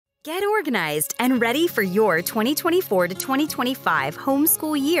Get organized and ready for your 2024 to 2025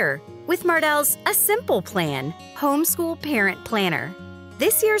 homeschool year with Mardel's A Simple Plan Homeschool Parent Planner.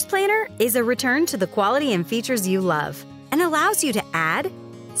 This year's planner is a return to the quality and features you love and allows you to add,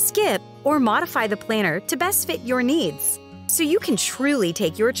 skip, or modify the planner to best fit your needs, so you can truly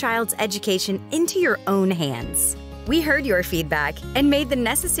take your child's education into your own hands. We heard your feedback and made the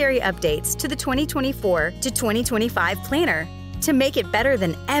necessary updates to the 2024 to 2025 planner to make it better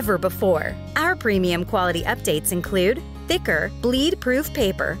than ever before. Our premium quality updates include thicker, bleed-proof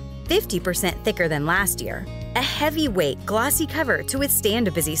paper, 50% thicker than last year, a heavyweight, glossy cover to withstand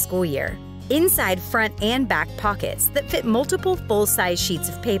a busy school year, inside front and back pockets that fit multiple full-size sheets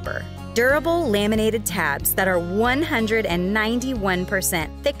of paper, durable laminated tabs that are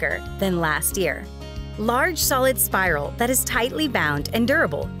 191% thicker than last year, large solid spiral that is tightly bound and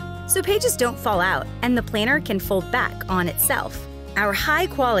durable, so pages don't fall out and the planner can fold back on itself. Our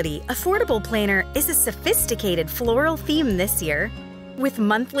high-quality, affordable planner is a sophisticated floral theme this year, with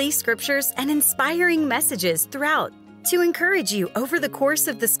monthly scriptures and inspiring messages throughout to encourage you over the course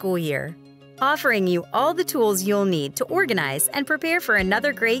of the school year. Offering you all the tools you'll need to organize and prepare for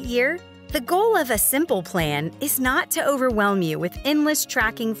another great year, the goal of A Simple Plan is not to overwhelm you with endless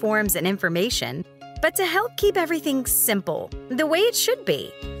tracking forms and information, but to help keep everything simple, the way it should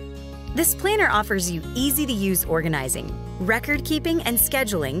be. This planner offers you easy-to-use organizing, record-keeping, and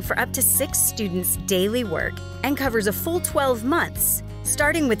scheduling for up to 6 students' daily work and covers a full 12 months,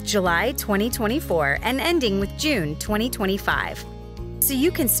 starting with July 2024 and ending with June 2025, so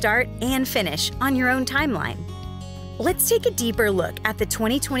you can start and finish on your own timeline. Let's take a deeper look at the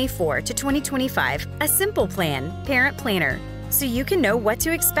 2024 to 2025 A Simple Plan Parent Planner so you can know what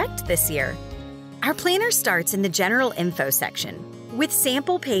to expect this year. Our planner starts in the General Info section, with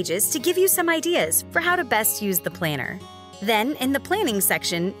sample pages to give you some ideas for how to best use the planner. Then, in the Planning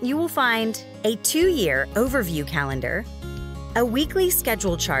section, you will find a 2-year overview calendar, a weekly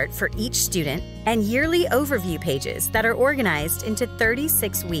schedule chart for each student, and yearly overview pages that are organized into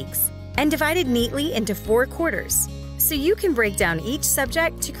 36 weeks and divided neatly into 4 quarters, so you can break down each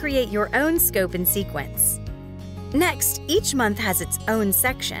subject to create your own scope and sequence. Next, each month has its own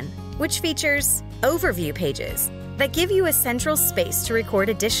section, which features overview pages that give you a central space to record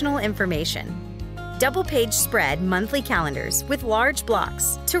additional information, double-page spread monthly calendars with large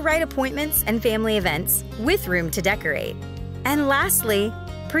blocks to write appointments and family events with room to decorate, and lastly,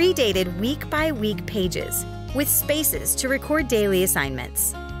 pre-dated week-by-week pages with spaces to record daily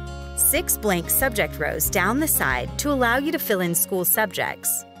assignments. 6 blank subject rows down the side to allow you to fill in school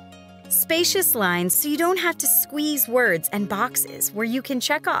subjects. Spacious lines so you don't have to squeeze words and boxes where you can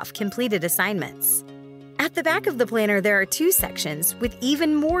check off completed assignments. At the back of the planner, there are 2 sections with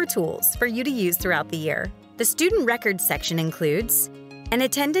even more tools for you to use throughout the year. The Student Records section includes an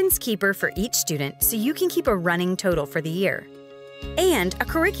attendance keeper for each student so you can keep a running total for the year, and a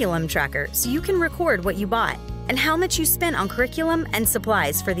curriculum tracker so you can record what you bought and how much you spent on curriculum and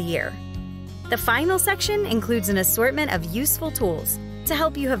supplies for the year. The final section includes an assortment of useful tools to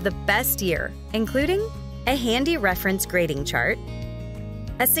help you have the best year, including a handy reference grading chart,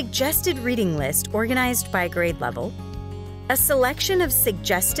 a suggested reading list organized by grade level, a selection of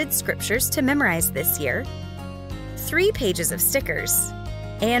suggested scriptures to memorize this year, 3 pages of stickers,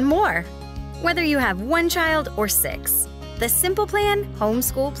 and more. Whether you have 1 child or 6, the Simple Plan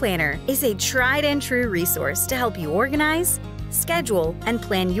Homeschool Planner is a tried-and-true resource to help you organize, schedule, and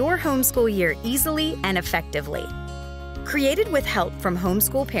plan your homeschool year easily and effectively. Created with help from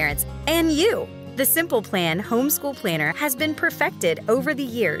homeschool parents and you, the Simple Plan Homeschool Planner has been perfected over the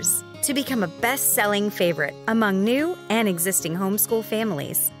years to become a best-selling favorite among new and existing homeschool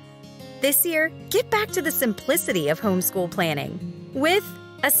families. This year, get back to the simplicity of homeschool planning with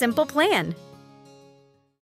A Simple Plan.